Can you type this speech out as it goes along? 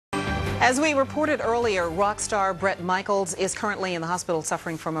As we reported earlier, rock star Bret Michaels is currently in the hospital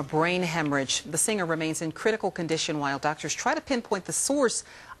suffering from a brain hemorrhage. The singer remains in critical condition while doctors try to pinpoint the source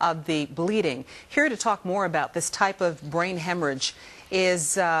of the bleeding. Here to talk more about this type of brain hemorrhage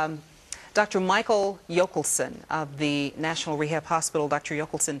is Dr. Michael Jokelson of the National Rehab Hospital. Dr.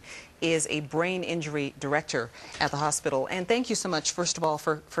 Jokelson is a brain injury director at the hospital. And thank you so much, first of all,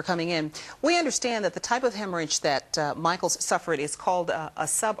 for coming in. We understand that the type of hemorrhage that Michaels suffered is called a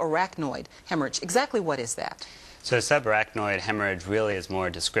subarachnoid hemorrhage. Exactly what is that? So subarachnoid hemorrhage really is more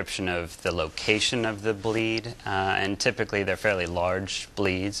a description of the location of the bleed, and typically they're fairly large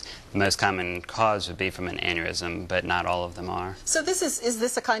bleeds. The most common cause would be from an aneurysm, but not all of them are. So is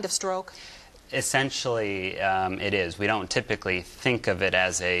this a kind of stroke? Essentially, it is. We don't typically think of it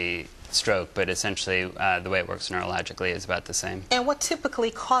as a stroke, but essentially the way it works neurologically is about the same. And what typically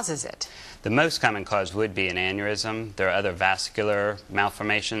causes it? The most common cause would be an aneurysm. There are other vascular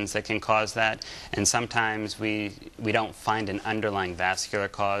malformations that can cause that, and sometimes we don't find an underlying vascular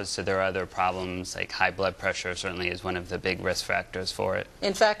cause, so there are other problems like high blood pressure certainly is one of the big risk factors for it.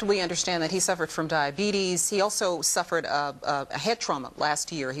 In fact, we understand that he suffered from diabetes. He also suffered a head trauma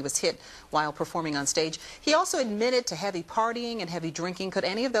last year. He was hit while performing on stage. He also admitted to heavy partying and heavy drinking. Could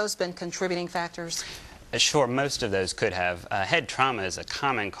any of those been contributing factors? Sure, most of those could have. Head trauma is a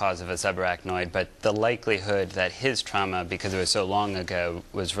common cause of a subarachnoid, but the likelihood that his trauma, because it was so long ago,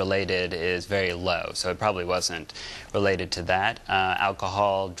 was related is very low, so it probably wasn't related to that.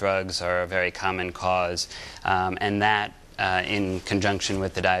 Alcohol, drugs are a very common cause, and that in conjunction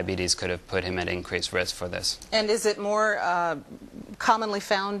with the diabetes could have put him at increased risk for this. And is it more commonly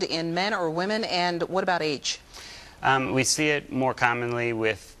found in men or women, and what about age? We see it more commonly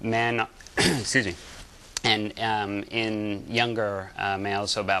with men, excuse me, and in younger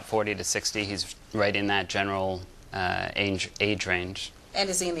males, so about 40 to 60, he's right in that general age range. And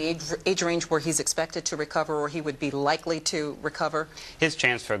is he in the age range where he's expected to recover, or he would be likely to recover? His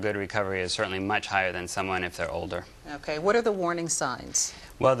chance for a good recovery is certainly much higher than someone if they're older. Okay. What are the warning signs?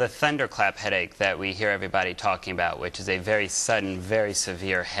 Well, the thunderclap headache that we hear everybody talking about, which is a very sudden, very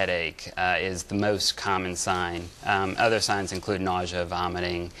severe headache, is the most common sign. Other signs include nausea,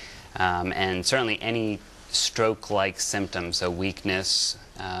 vomiting, and certainly any stroke-like symptoms, so weakness,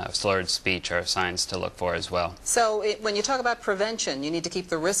 slurred speech are signs to look for as well. So when you talk about prevention, you need to keep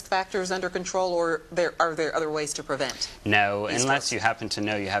the risk factors under control, or are there other ways to prevent? No, unless you happen to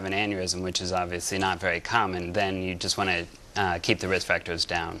know you have an aneurysm, which is obviously not very common, then you just want to keep the risk factors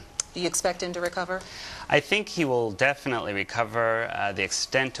down. Do you expect him to recover? I think he will definitely recover. The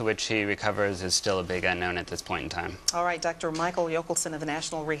extent to which he recovers is still a big unknown at this point in time. All right, Dr. Michael Jokelson of the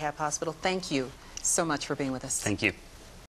National Rehab Hospital, thank you so much for being with us. Thank you.